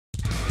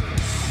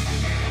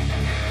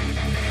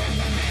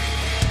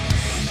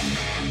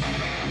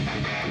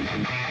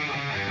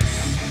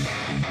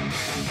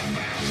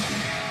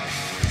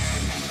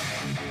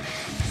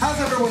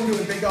everyone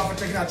doing? Thank y'all for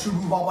checking out True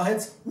Blue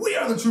Bobbleheads. We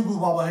are the True Blue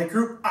Bobblehead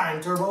crew. I'm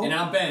Turbo. And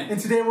I'm Ben. And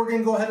today we're going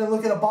to go ahead and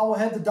look at a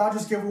bobblehead the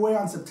Dodgers gave away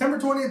on September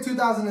 20th,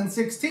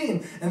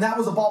 2016. And that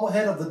was a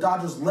bobblehead of the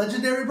Dodgers'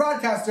 legendary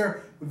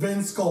broadcaster,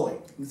 Vin Scully.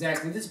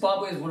 Exactly. This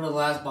bobblehead is one of the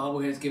last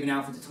bobbleheads given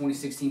out for the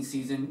 2016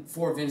 season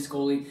for Vin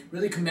Scully,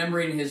 really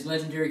commemorating his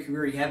legendary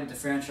career he had with the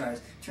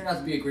franchise. Turned out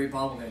to be a great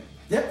bobblehead.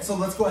 Yep, so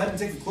let's go ahead and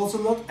take a closer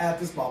look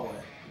at this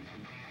bobblehead.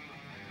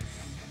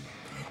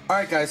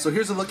 Alright guys, so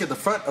here's a look at the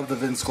front of the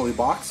Vin Scully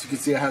box. You can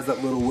see it has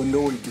that little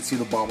window where you can see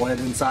the bobblehead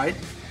inside.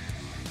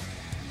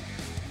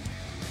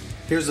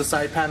 Here's the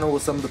side panel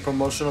with some of the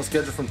promotional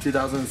schedule from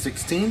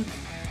 2016.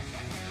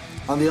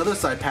 On the other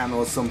side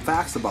panel is some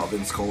facts about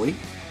Vin Scully.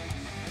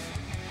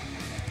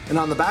 And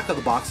on the back of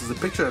the box is a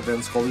picture of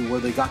Vin Scully where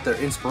they got their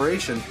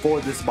inspiration for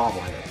this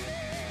bobblehead.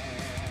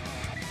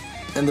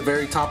 And the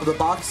very top of the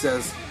box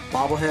says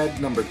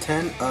bobblehead number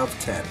 10 of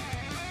 10.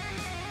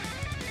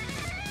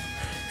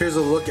 Here's a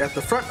look at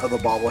the front of the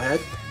bobblehead.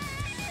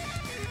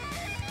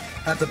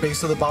 At the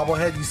base of the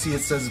bobblehead, you see it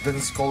says Vin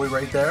Scully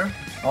right there.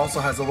 It also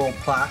has a little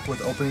plaque with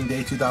opening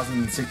day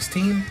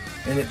 2016,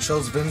 and it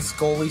shows Vin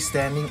Scully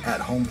standing at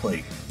home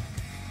plate.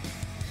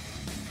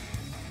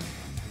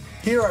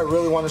 Here I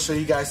really want to show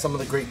you guys some of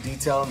the great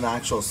detail in the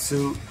actual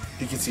suit.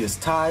 You can see his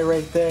tie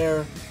right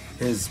there,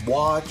 his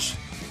watch,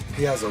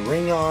 he has a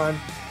ring on,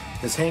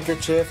 his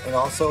handkerchief, and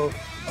also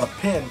a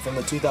pin from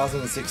the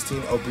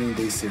 2016 opening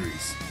day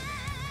series.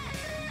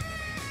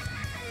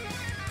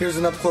 Here's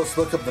an up-close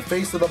look of the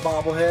face of the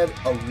bobblehead,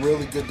 a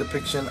really good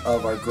depiction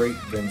of our great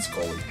Vin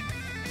Scully.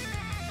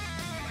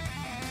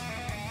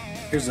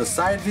 Here's a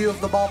side view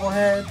of the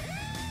bobblehead.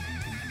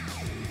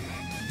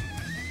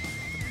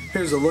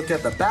 Here's a look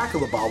at the back of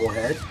the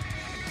bobblehead.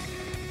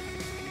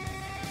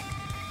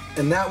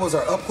 And that was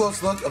our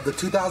up-close look of the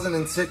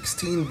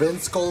 2016 Vin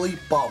Scully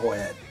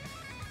bobblehead.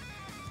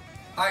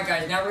 Alright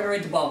guys, now we're going to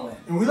rate the bobblehead.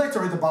 And we like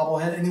to rate the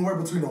bobblehead anywhere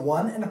between a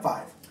 1 and a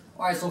 5.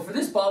 Alright, so for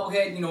this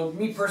bobblehead,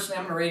 me personally,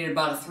 I'm going to rate it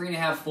about a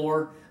 3.5,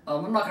 4.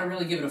 I'm not going to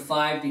really give it a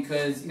 5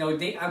 because,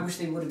 I wish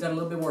they would have done a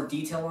little bit more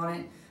detail on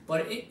it.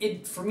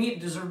 But for me,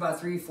 it deserved about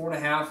 3,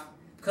 4.5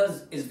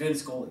 because it's Vin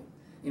Scully.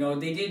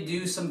 They did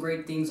do some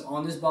great things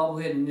on this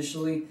bobblehead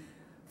initially.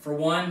 For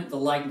one, the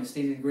likeness.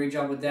 They did a great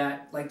job with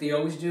that, like they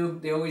always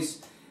do. They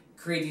always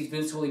create these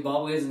Vin Scully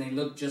bobbleheads and they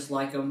look just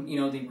like him.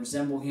 They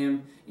resemble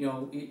him.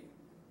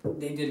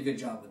 They did a good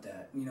job with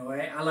that.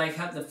 I like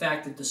the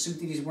fact that the suit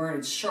that he's wearing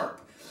is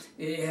sharp.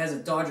 It has a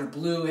Dodger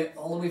blue,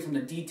 all the way from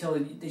the detail.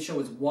 They show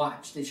his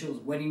watch, they show his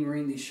wedding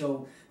ring, they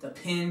show the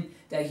pin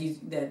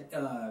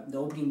the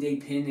opening day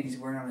pin that he's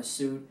wearing on his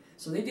suit.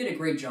 So they did a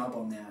great job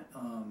on that.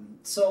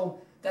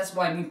 So that's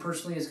why me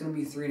personally it's going to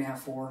be 3.5,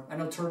 4. I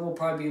know Turbo will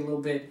probably be a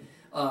little bit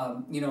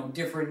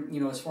different,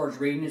 as far as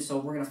rating it. So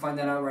we're going to find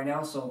that out right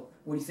now. So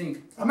what do you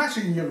think? I'm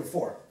actually going to give it a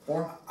 4.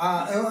 4?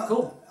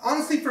 Cool.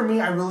 Honestly, for me,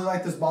 I really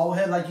like this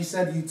bobblehead. Like you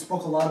said, you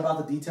spoke a lot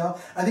about the detail.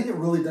 I think it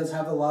really does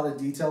have a lot of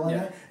detail in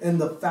it. And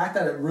the fact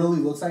that it really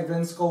looks like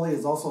Vin Scully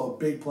is also a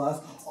big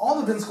plus. All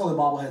the Vin Scully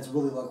bobbleheads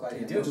really look like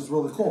him, which is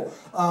really cool.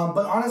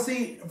 But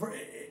honestly,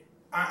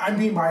 I'm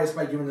being biased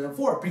by giving it a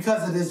 4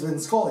 because it is Vin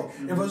Scully.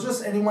 If it was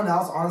just anyone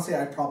else, honestly,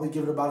 I'd probably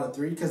give it about a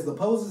 3 because the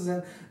pose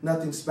isn't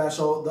nothing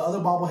special. The other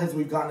bobbleheads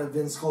we've gotten of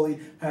Vin Scully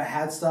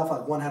had stuff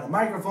like one had a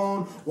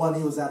microphone, one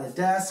he was at a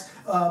desk.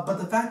 But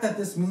the fact that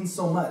this means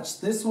so much.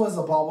 This was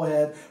a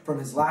bobblehead from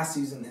his last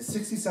season, his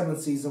 67th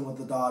season with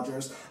the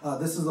Dodgers.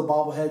 This is a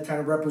bobblehead kind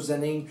of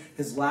representing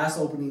his last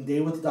opening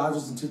day with the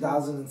Dodgers in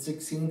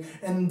 2016.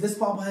 And this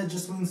bobblehead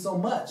just means so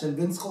much. And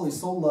Vin Scully is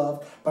so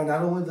loved by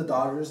not only the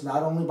Dodgers,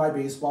 not only by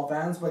baseball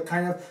fans, but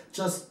kind of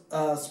just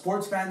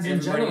sports fans in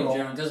general.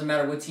 It doesn't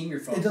matter what team you're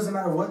from. It doesn't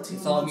matter what team.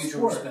 It's all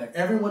mutual respect.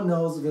 Everyone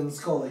knows Vin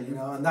Scully,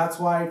 and that's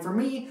why for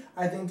me,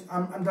 I think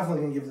I'm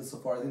definitely gonna give this a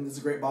 4. I think this is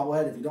a great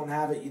bobblehead. If you don't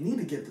have it, you need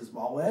to get this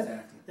bobblehead.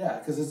 Exactly. Yeah,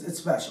 because it's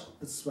special.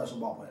 It's a special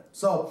bobblehead.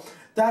 So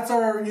that's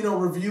our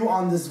review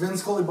on this Vin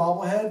Scully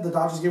bobblehead the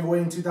Dodgers gave away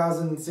in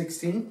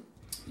 2016.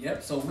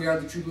 Yep. So we are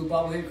the True Blue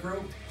Bobblehead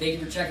crew. Thank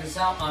you for checking us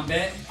out. I'm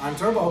Ben. I'm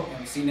Turbo. And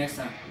we'll see you next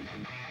time.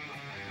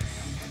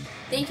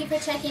 Thank you for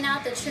checking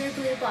out the True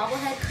Blue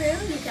Bobblehead crew.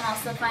 You can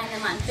also find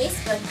them on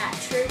Facebook at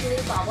True Blue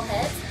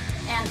Bobbleheads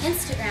and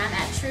Instagram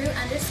at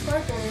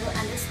True_Blue_Bobbleheads,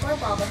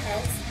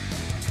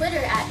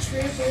 Twitter at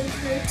True Blue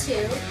Crew 2,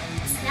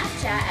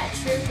 Snapchat at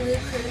True Blue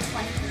Crew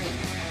 23.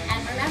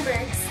 And remember,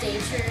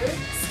 stay true,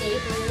 stay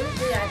blue.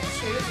 We are the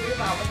True Blue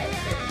Bobblehead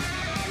crew.